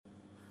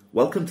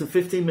Welcome to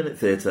 15 Minute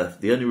Theatre,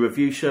 the only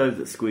review show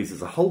that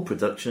squeezes a whole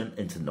production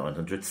into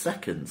 900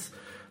 seconds.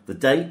 The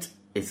date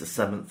is the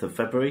 7th of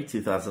February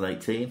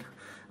 2018,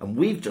 and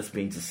we've just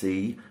been to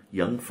see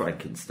Young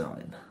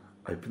Frankenstein.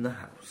 Open the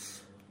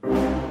house.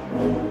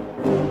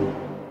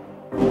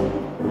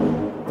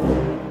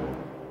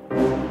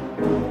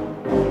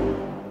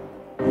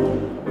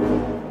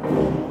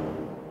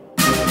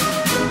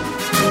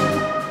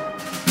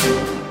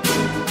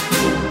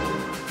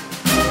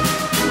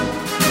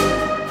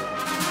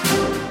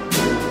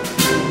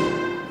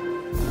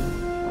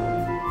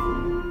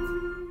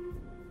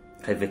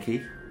 Hey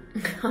Vicky.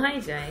 Hi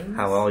James.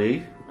 How are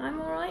you? I'm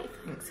alright,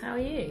 thanks. How are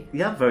you?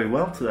 Yeah, very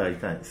well today,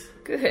 thanks.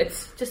 Good.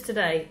 Just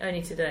today.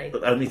 Only today.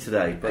 But only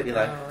today, but you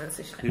know, that's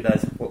a shame. who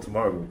knows what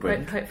tomorrow will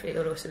bring. Hopefully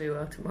it'll also be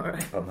well tomorrow.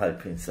 I'm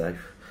hoping so.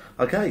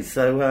 Okay,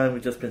 so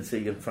we've just been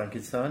seeing Young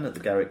Frankenstein at the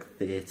Garrick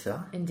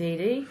Theatre.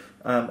 Indeedy.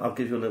 I'll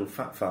give you a little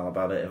fact file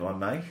about it, if I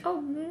may.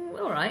 Oh,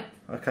 alright.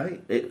 Okay,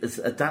 it is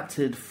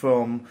adapted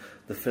from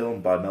the film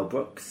by Mel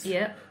Brooks.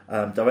 Yeah.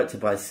 Directed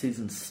by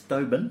Susan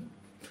Stobart.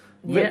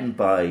 Yeah. Written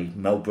by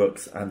Mel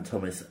Brooks and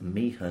Thomas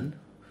Meehan.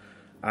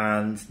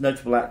 And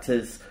notable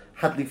actors,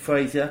 Hadley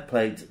Fraser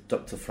played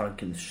Dr.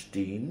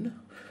 Frankenstein.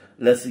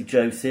 Leslie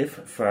Joseph,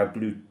 Frau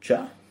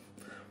Blucher.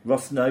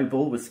 Ross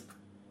Noble was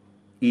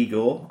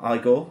Igor.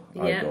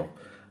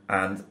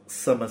 And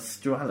Summer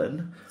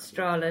Strallen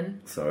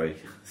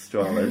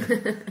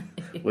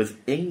was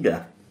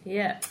Inga.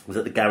 Yeah. Was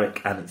at the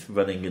Garrick, and it's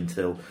running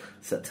until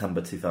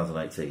September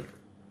 2018.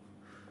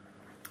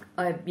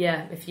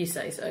 Yeah, if you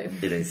say so.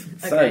 It is.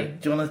 Okay. So,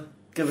 do you want to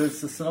give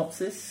us a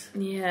synopsis?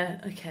 Yeah,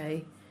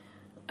 okay.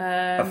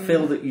 I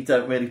feel that you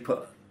don't really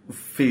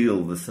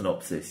feel the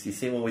synopsis. You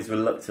seem always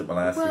reluctant when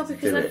I ask you to do it. Well,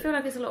 because I feel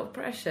like it's a lot of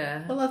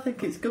pressure. Well, I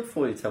think it's good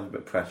for you to have a bit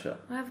of pressure.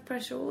 I have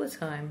pressure all the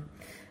time.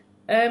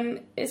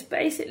 It's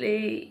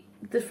basically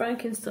the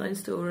Frankenstein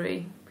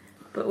story,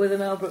 but with a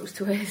Mel Brooks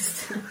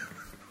twist.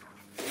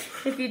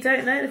 If you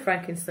don't know the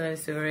Frankenstein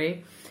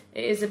story,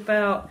 it is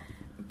about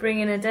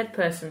bringing a dead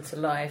person to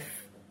life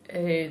who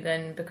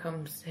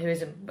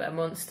is a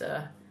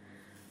monster,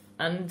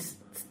 and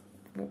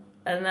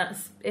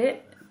that's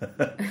it.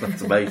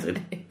 That's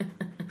amazing.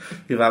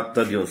 You've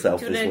outdone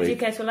yourself this week. Do you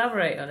care to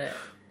elaborate on it?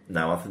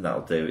 No, I think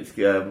that'll do. It's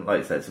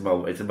like I said, it's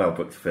a Mel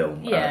Brooks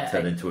film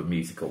turned into a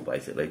musical,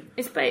 basically.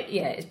 It's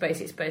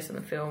based on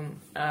the film,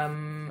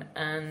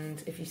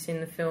 and if you've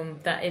seen the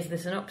film, that is the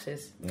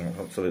synopsis. Yeah,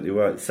 absolutely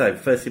right. So,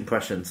 first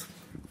impressions.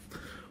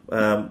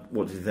 What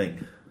do you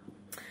think?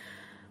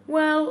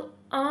 Well,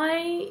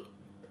 I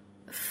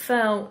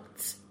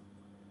felt...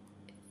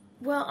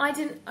 Well, I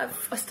didn't...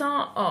 I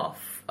start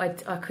off, I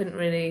couldn't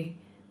really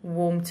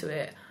warm to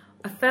it.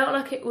 I felt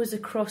like it was a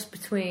cross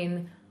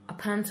between a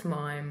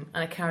pantomime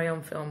and a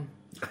carry-on film.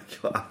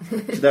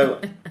 You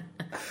know,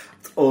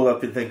 it's all I've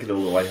been thinking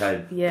all the way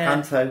home. Yeah.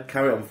 Panto,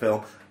 carry-on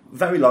film,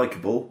 very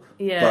likeable,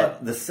 yeah.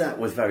 But the set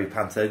was very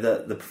panto.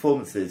 The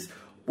performances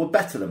were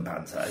better than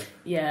panto.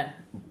 Yeah,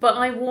 but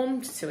I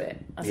warmed to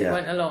it as it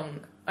went along.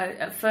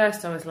 At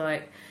first I was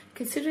like,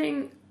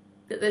 considering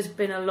that there's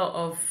been a lot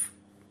of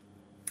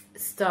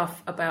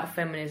stuff about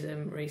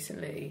feminism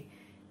recently,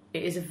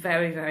 it is a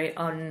very, very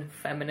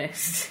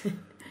unfeminist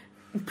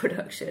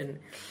production.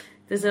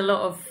 There's a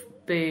lot of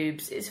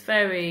boobs. It's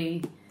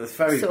very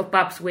sort of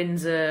Babs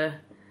Windsor.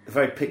 A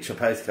very picture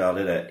postcard,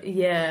 isn't it?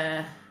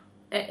 Yeah.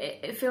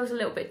 It feels a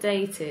little bit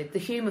dated. The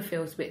humour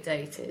feels a bit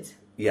dated.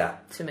 Yeah.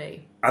 To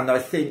me. And I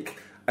think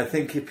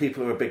if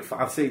people are a big fan...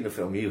 I've seen the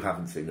film. You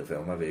haven't seen the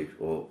film, have you?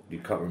 Or you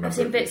can't remember? I've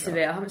seen bits of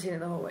it. I haven't seen it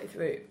the whole way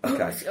through.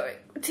 Okay. Sorry.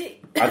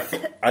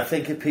 I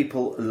think if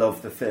people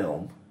love the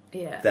film,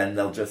 then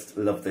they'll just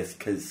love this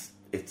because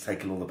it's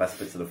taken all the best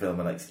bits of the film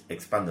and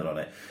expanded on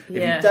it. If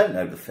Yeah. you don't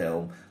know the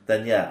film,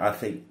 then I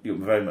think you're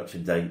very much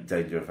in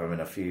danger of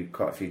having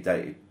quite a few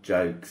dated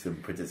jokes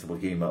and predictable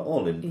humour,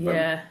 all in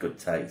very good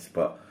taste.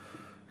 But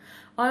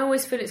I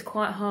always feel it's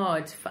quite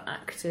hard for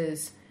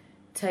actors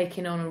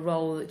taking on a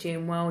role that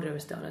Gene Wilder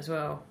has done as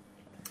well.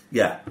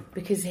 Yeah.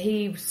 Because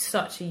he's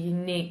such a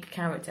unique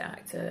character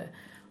actor.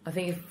 I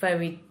think it's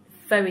very,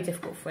 very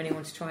difficult for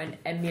anyone to try and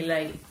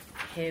emulate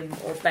him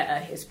or better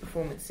his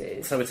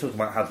performances. So we're talking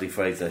about Hadley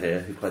Fraser here,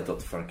 who played Dr.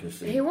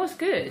 Frankenstein. He was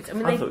good. I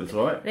mean, I thought it was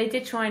alright. They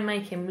did try and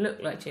make him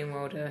look like Gene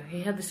Wilder.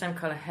 He had the same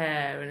colour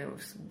hair and it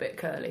was a bit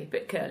curly,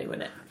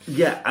 wasn't it?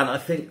 Yeah, and I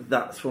think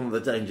that's one of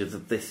the dangers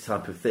of this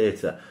type of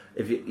theatre.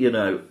 If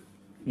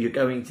you're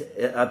going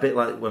to, a bit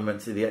like when we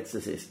went to The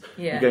Exorcist,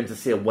 you're going to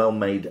see a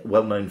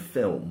well-known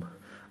film,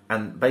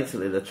 and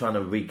basically they're trying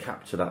to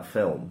recapture that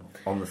film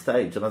on the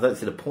stage, and I don't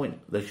see the point.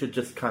 They should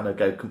just kind of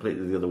go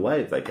completely the other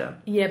way if they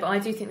can. Yeah, but I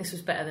do think this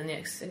was better than The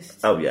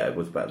Exorcist. Oh yeah, it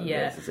was better than The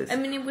Exorcist. I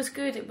mean, it was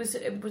good. It was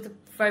a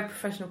very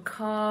professional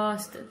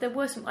cast. There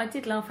were some... I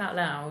did laugh out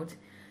loud.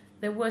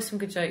 There were some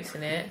good jokes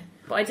in it,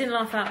 but I only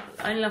laughed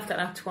out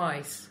loud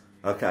twice.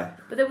 Okay.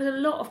 But there was a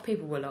lot of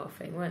people were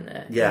laughing, weren't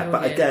there? Yeah,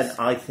 but again,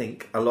 I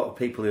think a lot of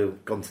people who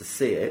have gone to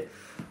see it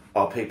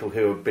are people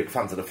who are big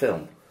fans of the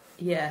film.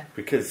 Yeah.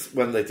 Because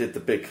when they did the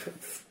big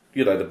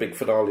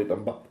finale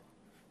number,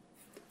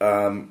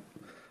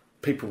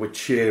 people were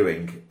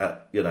cheering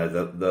at, you know,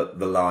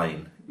 the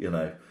line, you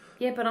know.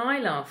 Yeah, but I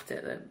laughed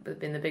at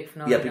the big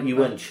finale. Yeah, but you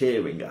weren't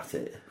cheering at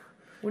it.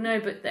 Well, no,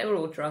 but they were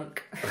all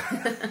drunk.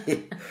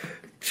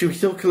 Should we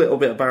talk a little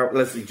bit about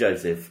Leslie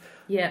Joseph?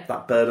 Yeah.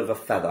 That bird of a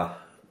feather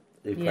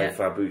who played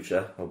for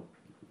Abucha, or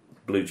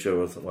Blucher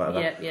or something like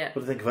that. Yeah. What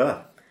do you think of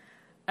her?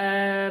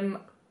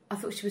 I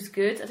thought she was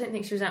good. I don't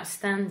think she was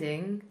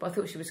outstanding, but I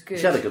thought she was good.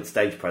 She had a good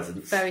stage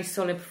presence. Very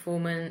solid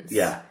performance.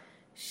 Yeah.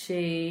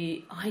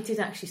 I did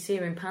actually see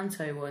her in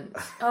Panto once.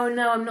 Oh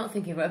no, I'm not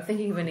thinking of her. I'm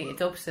thinking of Anita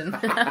Dobson.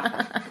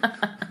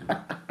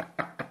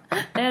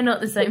 They are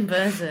not the same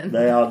person.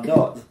 They are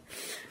not.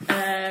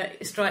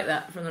 Strike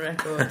that from the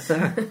record.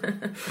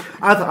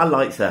 I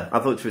liked her. I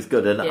thought she was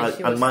good,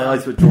 and my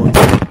eyes were drawn.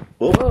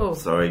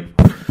 Sorry,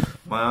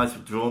 my eyes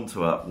were drawn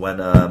to her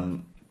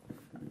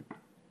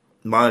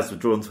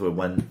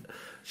when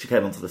she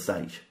came onto the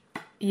stage.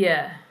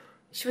 Yeah,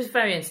 she was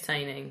very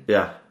entertaining.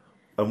 Yeah,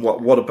 and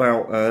what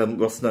about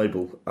Ross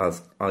Noble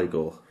as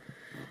Igor?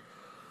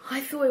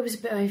 I thought it was a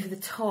bit over the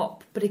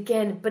top, but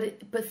again,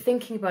 but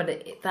thinking about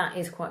it, that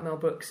is quite Mel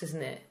Brooks,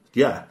 isn't it?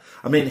 Yeah,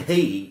 I mean,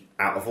 he,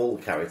 out of all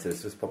the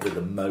characters, was probably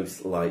the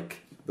most like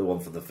the one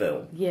for the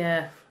film.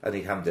 Yeah. And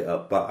he hammed it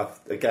up, but I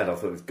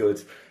thought it was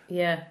good.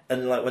 Yeah.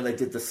 And like when they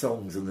did the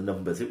songs and the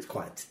numbers, it was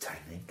quite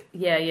entertaining.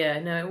 Yeah,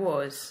 no, it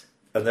was.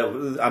 And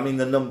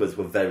the numbers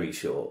were very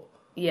short.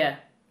 Yeah.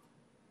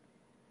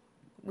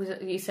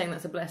 Are you saying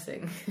that's a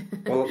blessing?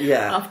 Well,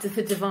 yeah. After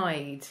the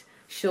divide,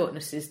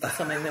 shortness is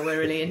something that we're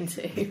really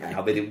into. Yeah,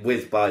 I mean, it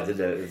whizzed by,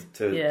 didn't it? It was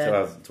 2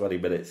 hours and 20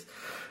 minutes.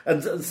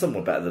 And some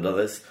were better than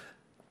others.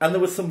 And there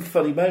were some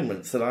funny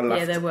moments, and I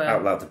laughed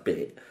out loud a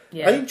bit.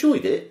 Yeah. I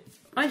enjoyed it.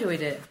 I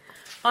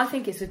I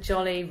think it's a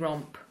jolly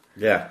romp.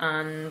 Yeah.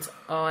 And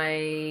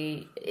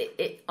I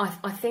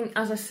think,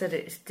 as I said,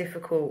 it's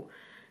difficult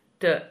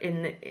that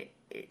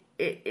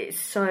it's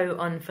so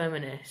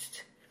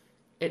unfeminist.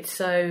 It's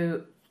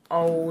so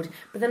old.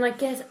 But then I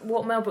guess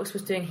what Mel Brooks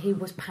was doing, he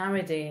was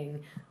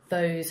parodying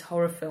those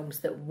horror films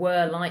that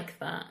were like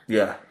that.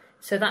 Yeah.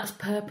 So that's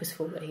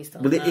purposeful that he's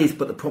done that. Well, it is,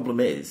 but the problem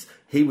is,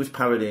 he was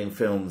parodying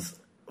films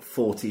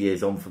 40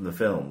 years on from the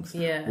films.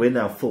 Yeah. We're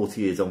now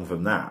 40 years on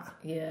from that.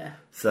 Yeah.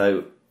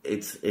 So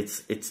it's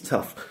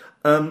tough.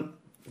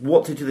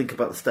 What did you think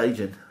about the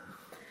staging?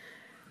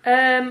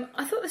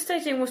 I thought the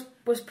staging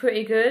was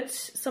pretty good.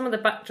 Some of the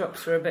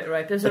backdrops were a bit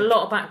rope. There's a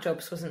lot of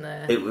backdrops, wasn't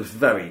there? It was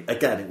very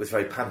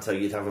panto.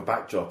 You'd have a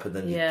backdrop and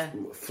then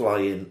you'd fly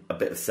in a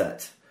bit of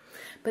set.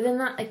 But then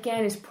that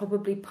again is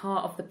probably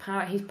part of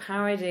the he's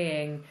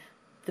parodying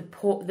the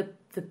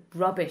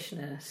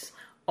rubbishness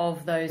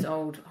of those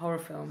old horror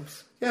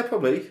films. Yeah,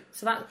 probably.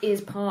 So that is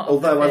part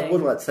Although of the I thing.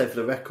 would like to say for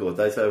the record,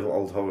 those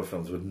old horror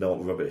films were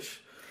not rubbish.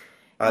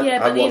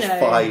 I watched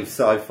 5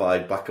 sci-fi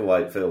black and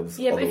white films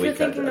on the weekend. But if you're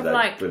thinking of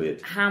like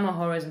brilliant. Hammer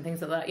horrors and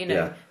things like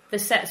that, the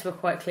sets were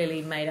quite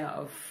clearly made out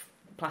of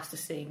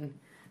plasticine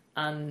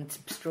and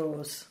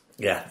straws.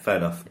 Yeah, fair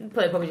enough.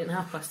 They probably didn't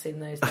have plasticine in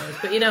those days,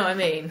 but you know what I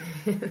mean.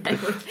 they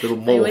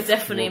they were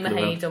definitely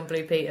made on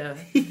Blue Peter.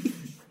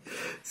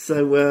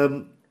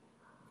 So,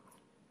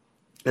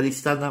 any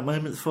standout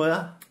moments for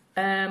you?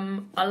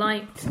 I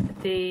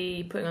liked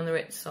the Putting on the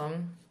Ritz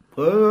song.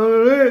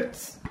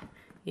 Ritz.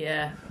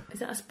 Yeah. Is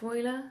that a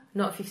spoiler?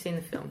 Not if you've seen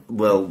the film.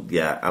 Well,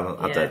 yeah,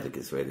 I don't think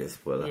it's really a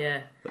spoiler.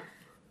 Yeah.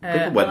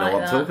 People won't know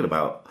what I'm talking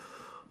about.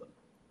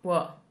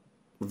 What?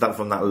 That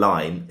from that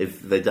line,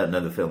 if they don't know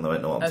the film, they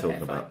won't know what I'm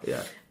talking about.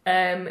 Yeah.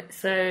 I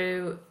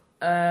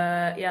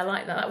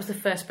like that. That was the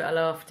first bit I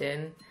laughed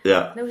in.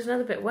 Yeah. There was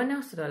another bit. When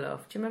else did I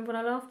laugh? Do you remember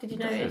when I laughed? Did you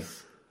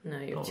notice? No,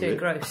 you were too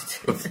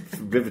engrossed.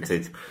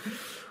 Riveted.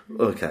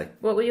 Okay.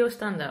 What were your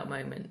standout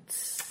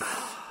moments?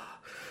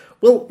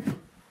 Well,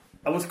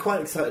 I was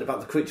quite excited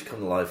about the creature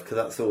coming alive because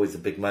that's always a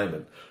big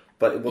moment,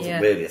 but it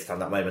wasn't really a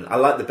standout moment. I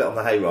liked the bit on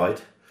the hayride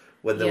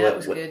when they that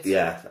was good.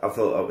 Yeah, I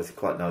thought that was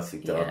quite nicely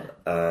done.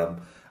 Yeah.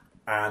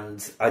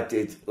 And I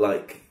did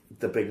like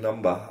the big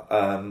number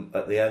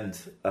at the end.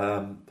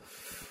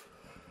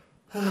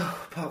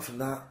 Apart from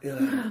that,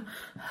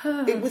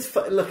 it was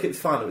fun. Look, it's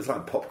fun. It was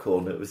like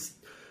popcorn.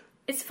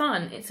 It's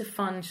fun. It's a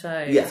fun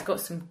show. Yeah. It's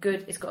got a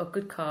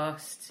good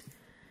cast.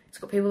 It's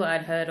got people that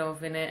I'd heard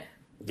of in it.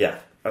 Yeah,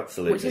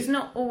 absolutely. Which is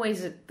not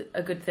always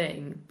a good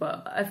thing,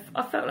 but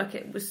I felt like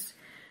it was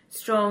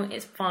strong.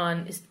 It's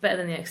fun. It's better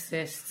than The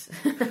Exorcist.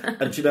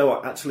 And do you know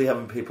what? Actually,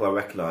 having people I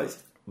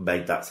recognised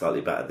made that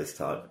slightly better this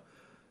time.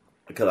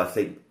 Because I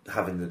think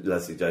having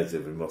Leslie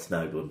Joseph and Ross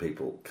Noble and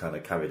people kind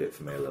of carried it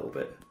for me a little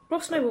bit.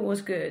 Ross Noble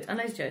was good, and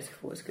Leslie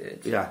Joseph was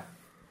good. Yeah.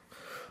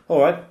 All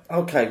right.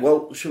 Okay.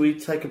 Well, should we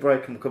take a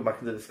break and we'll come back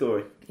into the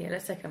story? Yeah,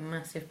 let's take a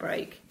massive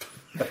break.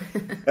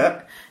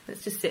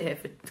 Let's just sit here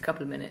for a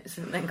couple of minutes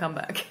and then come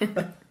back.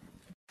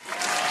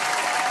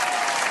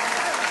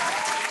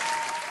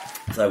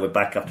 So we're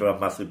back after our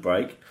massive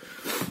break.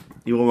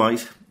 You all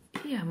right?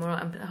 Yeah, I'm all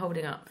right. I'm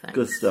holding up, thanks.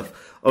 Good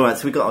stuff. All right,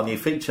 so we got our new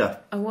feature.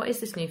 Oh, what is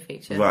this new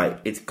feature? Right,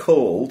 it's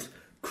called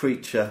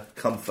Creature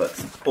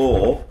Comforts,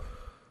 or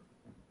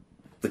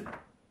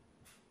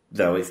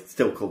No, it's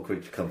still called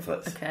Creature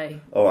Comforts. Okay.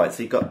 All right,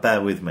 so you've got to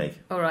bear with me.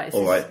 All right.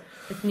 All right.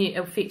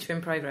 A feature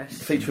in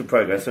progress. Feature in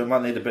progress, so we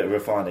might need a bit of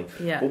refining.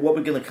 Yeah. But what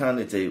we're going to kind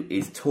of do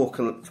is talk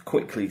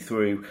quickly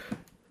through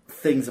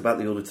things about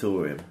the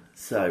auditorium.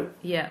 So,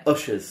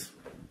 ushers.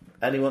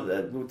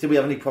 Anyone? Did we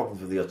have any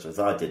problems with the ushers?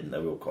 I didn't. They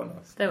were all quite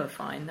nice. They were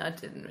fine. I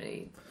didn't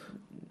really.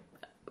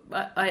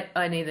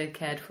 I neither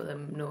cared for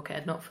them nor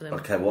cared not for them.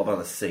 Okay, what about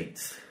the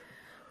seats?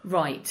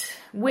 Right.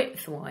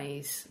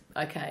 Width-wise,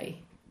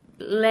 okay.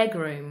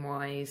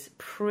 Legroom-wise,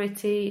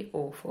 pretty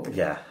awful.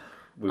 Yeah.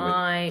 We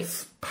were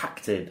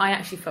packed in. I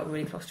actually felt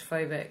really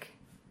claustrophobic.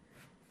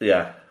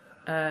 Yeah.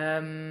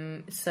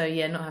 So,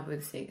 yeah, not happy with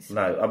the seats.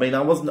 No, I mean,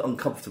 I wasn't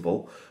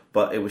uncomfortable,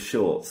 but it was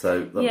short, so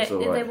that was all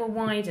right. They were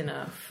wide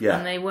enough. Yeah.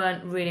 And they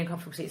weren't really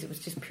uncomfortable seats. It was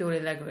just purely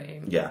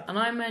legroom. Yeah. And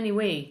I'm only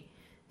wee.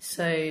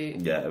 So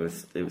yeah, it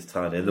was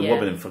tiny. And the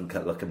woman in front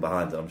kept looking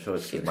behind her. I'm sure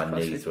it's because my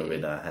knees were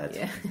in her head.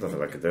 Yeah.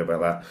 Nothing I could do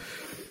about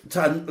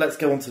that. Let's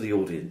go on to the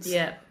audience.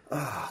 Yeah.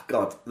 Oh,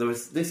 God. There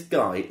was this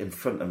guy in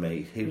front of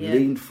me who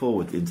leaned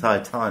forward the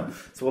entire time.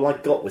 So all I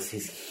got was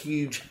his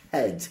huge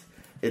head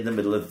in the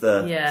middle of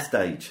the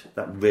stage.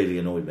 That really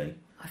annoyed me.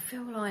 I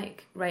feel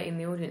like rating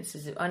the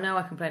audiences. I know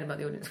I complain about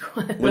the audience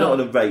quite a lot. We're not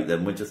going to rate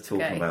them, we're just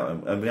talking about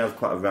them. And we have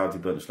quite a rowdy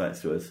bunch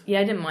next to us. Yeah,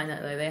 I didn't mind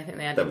that though. I think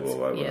they had. They were all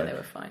right, yeah, they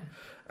were fine.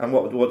 And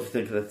what do you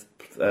think of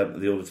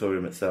the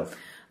auditorium itself?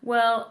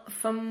 Well,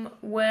 from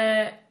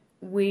where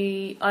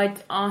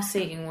our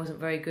seating wasn't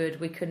very good.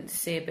 We couldn't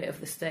see a bit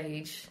of the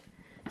stage.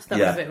 So that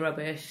was a bit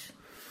rubbish.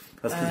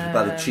 That's because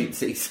about the cheap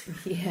seats.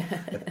 Yeah.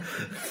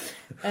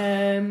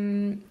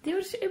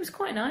 It was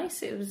quite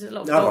nice. It was a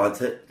lot of I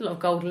liked it. A lot of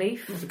gold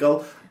leaf. It was a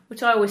gold.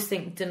 Which I always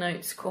think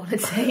denotes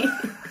quality.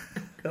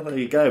 Oh, there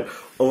you go.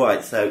 All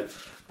right, so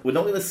we're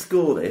not going to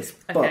score this,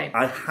 but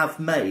I have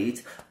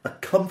made a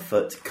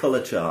comfort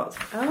colour chart,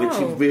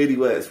 which really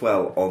works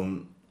well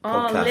on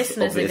podcasts.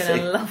 Listeners obviously. are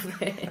going to love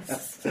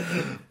this.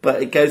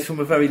 But it goes from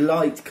a very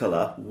light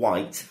colour,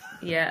 white,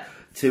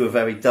 to a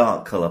very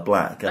dark colour,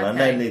 black. And I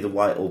know neither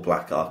white or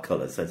black are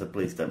colours, so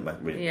please don't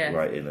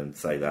write in and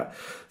say that.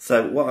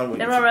 So what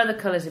there are other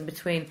colours in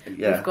between.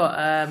 Yeah. We've got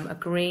a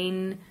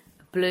green,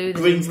 blue,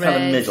 green's red,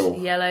 kind of middle,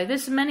 yellow.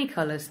 There's many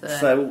colours there.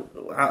 So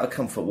out of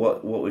comfort,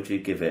 what would you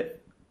give it?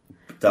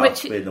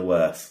 Dark being the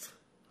worst.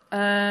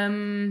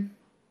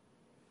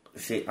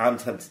 See, I'm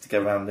tempted to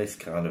go around this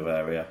kind of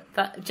area.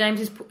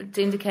 James is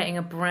indicating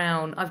a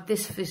brown.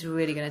 This is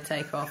really going to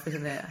take off,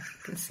 isn't it?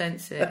 I can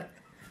sense it.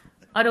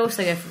 I'd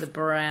also go for the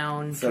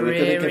brown, so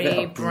dreary we're going to give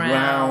it a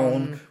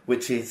brown,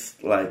 which is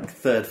like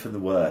third from the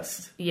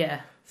worst.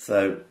 Yeah.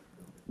 So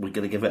we're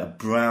going to give it a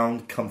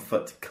brown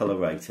comfort colour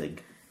rating.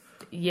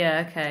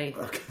 Yeah, okay.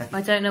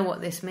 I don't know what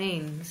this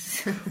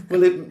means.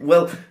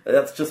 well,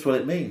 that's just what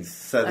it means.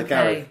 So the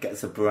Gareth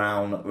gets a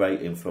brown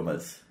rating from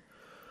us.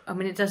 I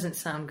mean, it doesn't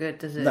sound good,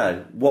 does it?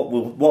 No. What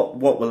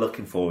we're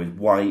looking for is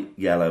white,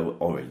 yellow,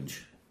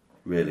 orange.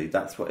 Really,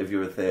 that's what. If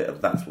you're a theatre,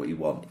 that's what you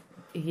want.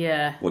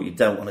 Yeah. What you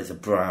don't want is a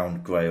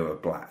brown, grey, or a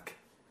black.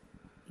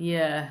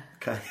 Yeah.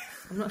 Okay.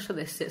 I'm not sure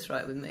this sits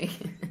right with me.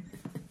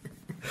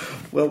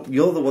 Well,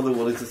 you're the one that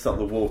wanted to stop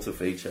the water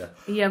feature.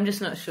 Yeah, I'm just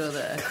not sure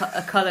that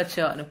a colour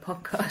chart and a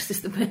podcast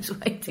is the best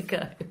way to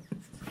go.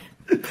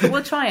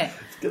 We'll try it.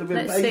 It's going to be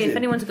Let's amazing. see if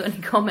anyone's got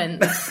any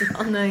comments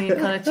on the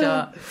colour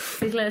chart.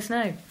 Please let us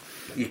know.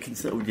 You can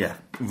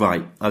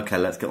right. Okay,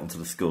 let's get on to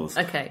the scores.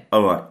 Okay.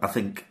 All right, I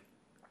think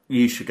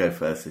you should go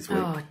first this week.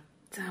 Oh,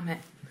 damn it.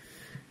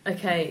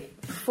 Okay,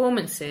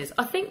 performances.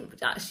 I think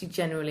actually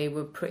generally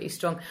were pretty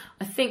strong.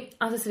 I think,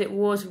 as I said, it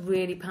was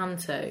really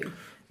panto.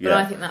 But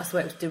I think that's the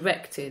way it was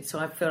directed, so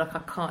I feel like I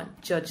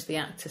can't judge the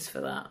actors for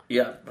that.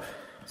 Yeah.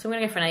 So I'm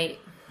going to go for an 8.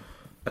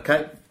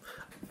 Okay.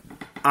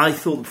 I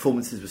thought the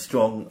performances were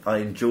strong. I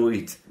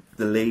enjoyed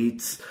the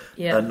leads.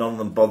 Yeah. None of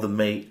them bothered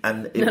me.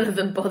 And none of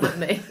them bothered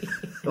me.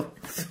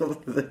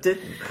 They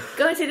didn't.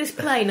 Going to this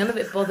play, none of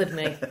it bothered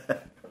me.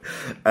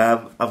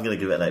 I'm going to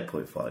give it an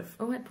 8.5.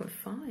 Oh,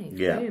 8.5.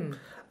 Yeah. Boom.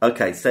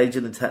 Okay,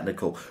 staging and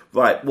technical.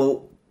 Right,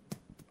 well,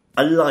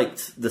 I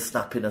liked the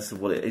snappiness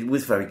of what it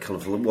was very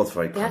colourful. It was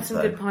very They had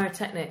some good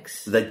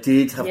pyrotechnics. They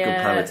did have good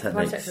pyrotechnics. The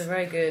pyrotechnics were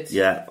very good.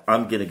 Yeah,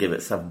 I'm going to give it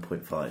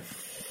 7.5.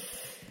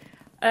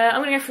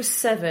 I'm going to go for a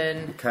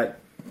 7. Okay.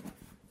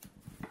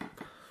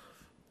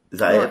 Is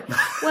that it?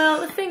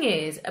 Well, the thing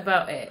is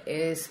about it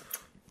is,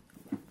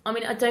 I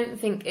mean, I don't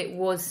think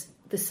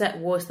the set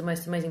was the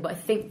most amazing, but I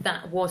think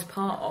that was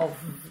part of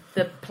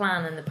the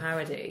plan and the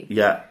parody.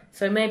 Yeah.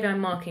 So maybe I'm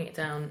marking it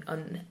down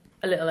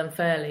a little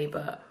unfairly,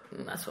 but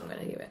that's what I'm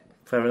going to give it.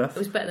 Fair enough. It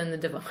was better than The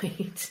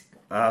Divide.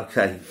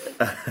 Okay.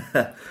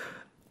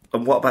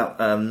 And what about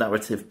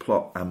narrative,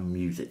 plot and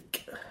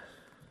music?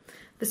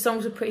 The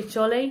songs were pretty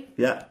jolly.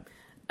 Yeah.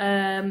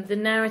 The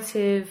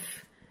narrative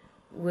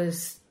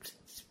was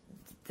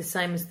the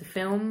same as the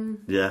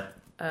film. Yeah.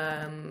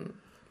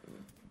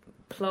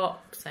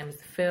 Plot, same as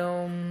the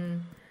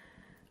film.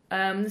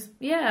 I'm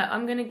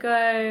going to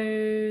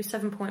go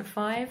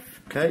 7.5.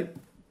 Okay.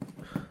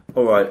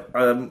 All right.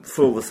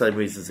 For all the same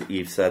reasons that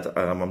you've said,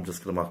 I'm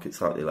just going to mark it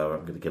slightly lower.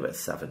 I'm going to give it a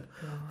 7.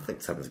 Oh. I think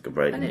 7's a good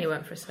rating. I nearly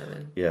went for a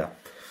 7. Yeah.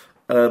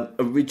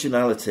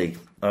 Originality.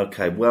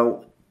 Okay,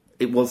 well,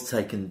 it was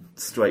taken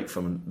straight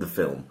from the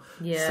film.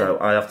 Yeah. So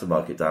I have to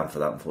mark it down for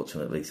that,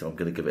 unfortunately. So I'm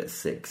going to give it a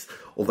 6.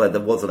 Although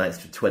there was an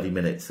extra 20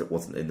 minutes that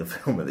wasn't in the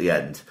film at the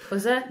end.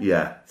 Was there?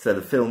 Yeah. So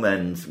the film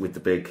ends with the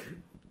big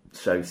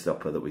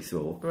showstopper that we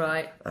saw.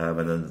 Right. And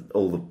then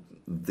all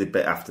the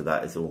bit after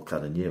that is all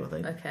kind of new, I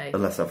think. Okay.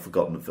 Unless I've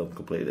forgotten the film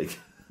completely.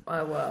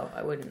 Oh, well,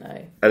 I wouldn't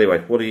know.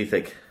 Anyway, what do you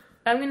think?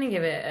 I'm going to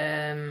give it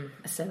a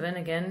 7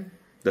 again.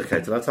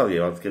 Okay, did I tell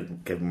you I was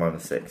giving mine a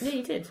 6? Yeah,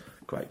 you did.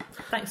 Great.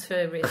 Thanks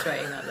for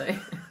reiterating that,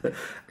 though.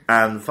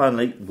 And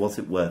finally, was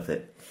it worth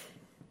it?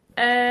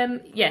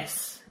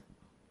 Yes.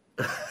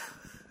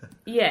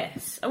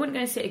 Yes. I wouldn't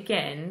go and see it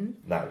again.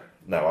 No,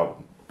 I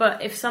wouldn't.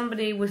 But if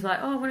somebody was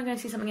like, oh, I want to go and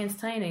see something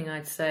entertaining,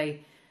 I'd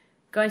say,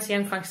 go and see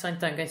Young Frankenstein,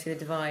 don't go and see The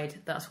Divide.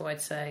 That's what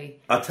I'd say.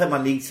 I'd take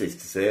my nieces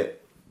to see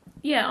it.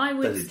 Yeah, I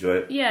would. They'd enjoy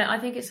it. Yeah, I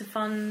think it's a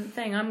fun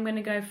thing. I'm going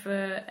to go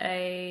for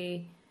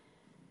a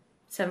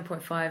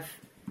 7.5.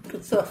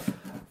 Good stuff.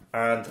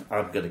 And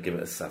I'm going to give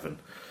it a 7,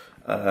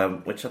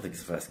 which I think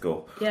is a fair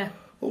score. Yeah.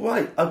 All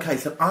right. Okay,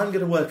 so I'm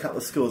going to work out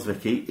the scores,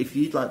 Vicky. If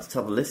you'd like to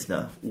tell the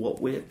listener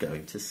what we're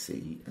going to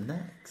see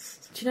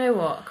next. Do you know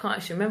what? I can't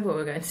actually remember what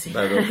we're going to see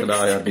No, next. not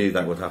that I knew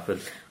that would happen.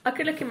 I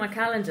could look in my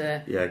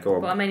calendar. Yeah, go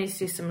on. But I may need to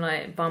do some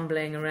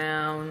bumbling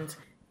around.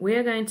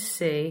 We're going to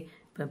see...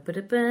 We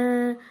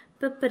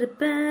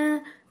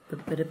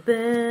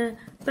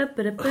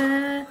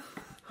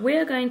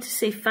are going to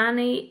see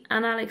Fanny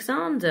and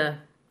Alexander.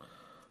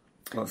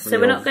 So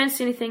we're not going to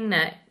see anything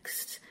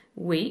next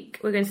week.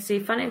 We're going to see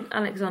Fanny and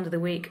Alexander the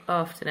week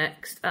after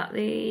next at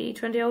the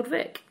Trendy Old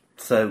Vic.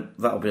 So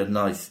that'll be a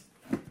nice,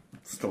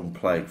 strong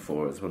play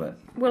for us, won't it?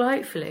 Well,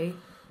 hopefully.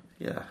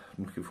 Yeah,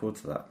 I'm looking forward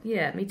to that.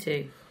 Yeah, me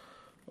too.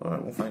 All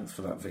right, well, thanks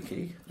for that,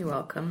 Vicky. You're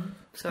welcome.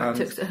 Sorry it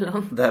took so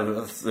long. There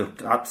was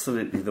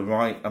absolutely the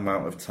right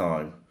amount of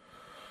time.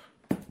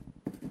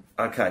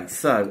 Okay,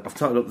 so I've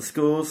titled up the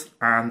scores,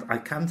 and I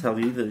can tell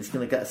you that it's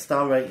going to get a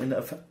star rating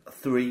of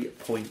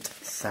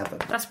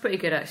 3.7. That's pretty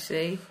good,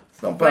 actually.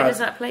 It's not bad. Where does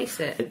that place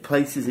it? It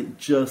places it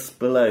just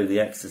below The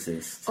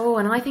Exorcist. Oh,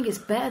 and I think it's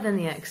better than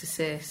The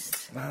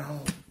Exorcist.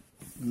 Well,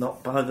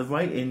 not by the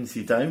ratings,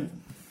 you don't.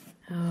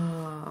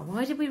 Oh,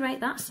 why did we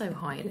rate that so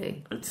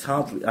highly? It's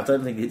hardly... I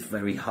don't think it's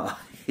very high.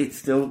 It's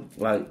still,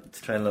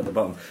 trailing at the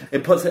bottom.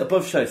 It puts it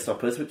above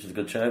Showstoppers, which is a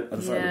good show,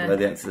 and slightly below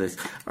The Exorcist.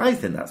 I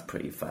think that's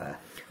pretty fair.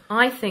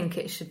 I think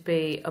it should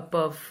be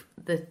above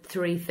the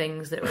 3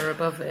 things that were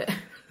above it.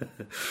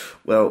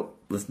 Well,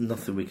 there's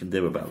nothing we can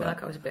do about that. I feel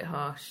like I was a bit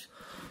harsh.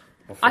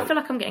 I feel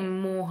like I'm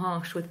getting more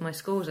harsh with my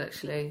scores,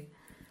 actually.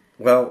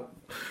 Well,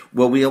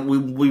 we are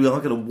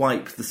going to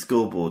wipe the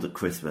scoreboard at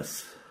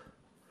Christmas.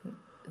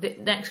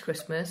 Next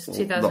Christmas,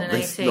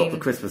 2018. Not the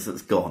Christmas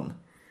that's gone.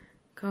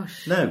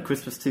 Gosh. No,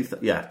 Christmas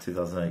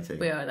 2018.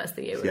 We are, that's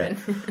the year we're in.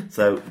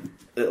 So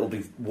it'll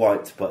be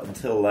wiped, but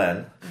until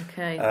then...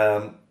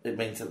 Okay. It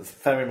means that the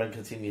Ferryman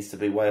continues to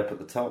be way up at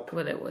the top.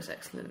 Well, it was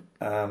excellent.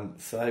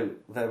 So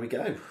there we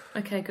go.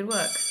 Okay, good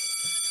work.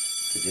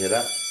 Did you hear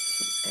that?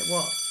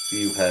 What?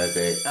 You heard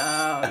it.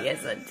 Oh,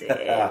 yes I did.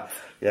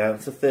 Yeah,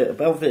 it's a theatre.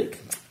 Belvic.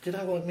 Do you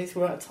know what it means?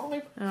 We're out of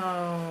time.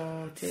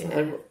 Oh, dear.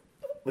 So,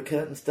 the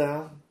curtain's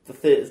down, the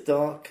theatre's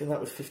dark, and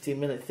that was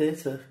 15-minute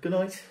theatre. Good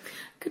night.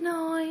 Good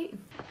night.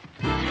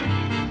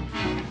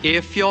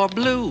 If you're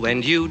blue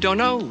and you don't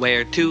know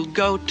where to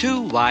go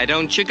to, why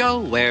don't you go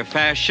where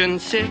fashion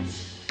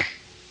sits?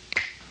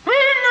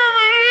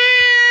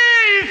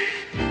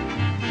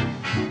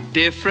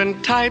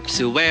 Different types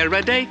who wear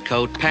a day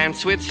coat,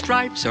 pants with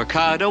stripes, or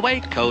cutaway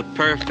coat,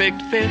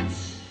 perfect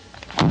fits.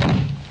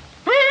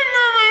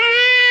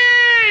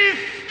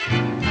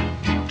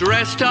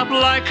 Dressed up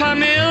like $1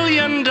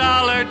 million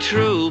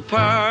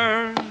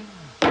trooper,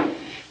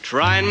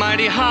 trying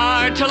mighty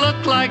hard to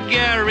look like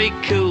Gary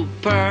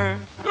Cooper.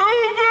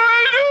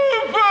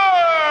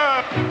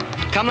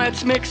 Come,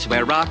 let's mix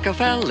where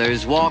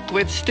Rockefellers walk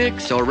with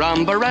sticks or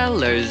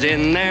umbrellas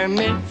in their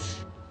midst.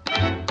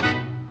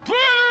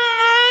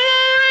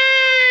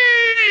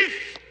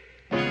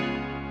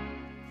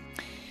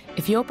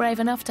 If you're brave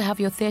enough to have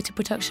your theatre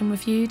production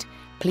reviewed,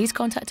 please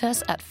contact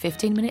us at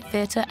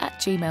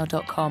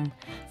 15minutetheatre@gmail.com.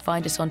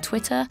 Find us on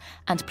Twitter,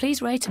 and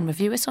please rate and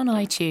review us on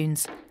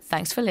iTunes.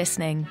 Thanks for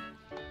listening.